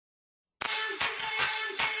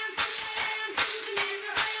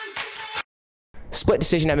Split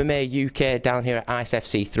decision MMA UK down here at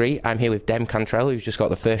ICE 3. I'm here with Dem Cantrill, who's just got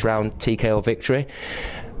the first round TKO victory.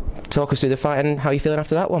 Talk us through the fight and how you're feeling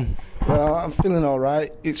after that one. Well, I'm feeling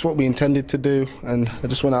alright. It's what we intended to do, and I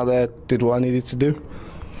just went out there, did what I needed to do.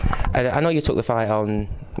 I know you took the fight on,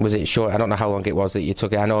 was it short? I don't know how long it was that you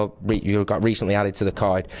took it. I know you got recently added to the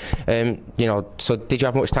card. So did you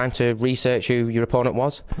have much time to research who your opponent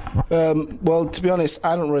was? Well, to be honest,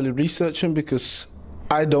 I don't really research them because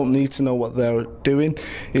I don't need to know what they're doing.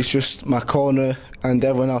 It's just my corner and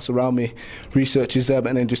everyone else around me researches them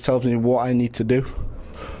and then just tells me what I need to do.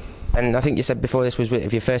 And I think you said before this was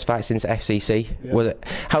your first fight since FCC. Yeah. Was it?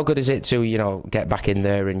 How good is it to get back in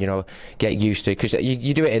there and get used to? Because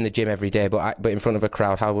you do it in the gym every day, but in front of a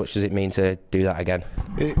crowd, how much does it mean to do that again?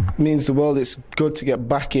 It means the world. It's good to get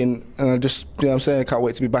back in, and I just I can't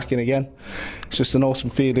wait to be back in again. It's just an awesome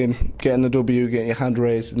feeling, getting the W, getting your hand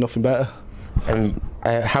raised, nothing better.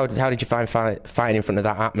 How did you find fighting in front of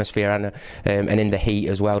that atmosphere and in the heat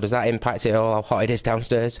as well? Does that impact it all, how hot it is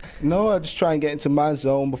downstairs? No, I just try and get into my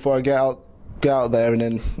zone before I get out there, and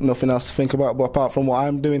then nothing else to think about apart from what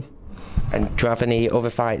I'm doing. And do you have any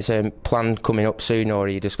other fights planned coming up soon, or are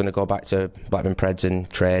you just going to go back to Blackburn Preds and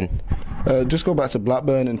train? Just go back to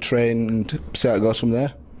Blackburn and train and see how it goes from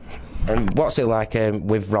there. And what's it like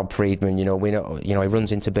with Rob Friedman? We know he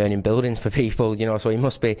runs into burning buildings for people. So he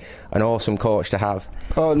must be an awesome coach to have.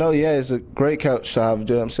 Oh no, yeah, he's a great coach to have. You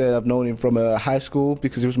know what I'm saying? I've known him from high school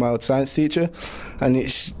because he was my old science teacher, and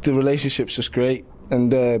the relationship's just great.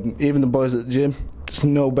 And even the boys at the gym, there's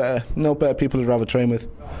no better people to rather train with.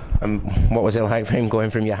 What was it like for him going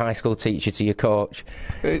from your high school teacher to your coach?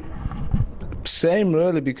 Same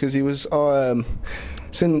really, because he was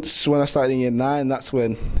since when I started in year 9. That's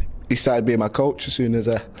when he started being my coach as soon as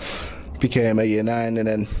I became a year 9, and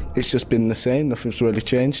then it's just been the same. Nothing's really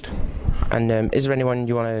changed. And is there anyone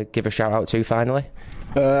you want to give a shout out to finally?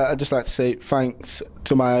 I'd just like to say thanks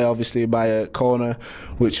to my corner,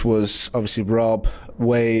 which was obviously Rob,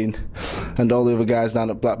 Wayne, and all the other guys down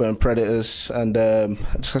at Blackburn Predators. And I'd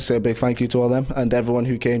just like to say a big thank you to all them and everyone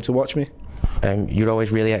who came to watch me. You're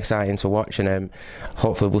always really exciting to watch, and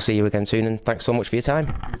hopefully we'll see you again soon. And thanks so much for your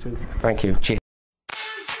time. You too. Thank you. Cheers.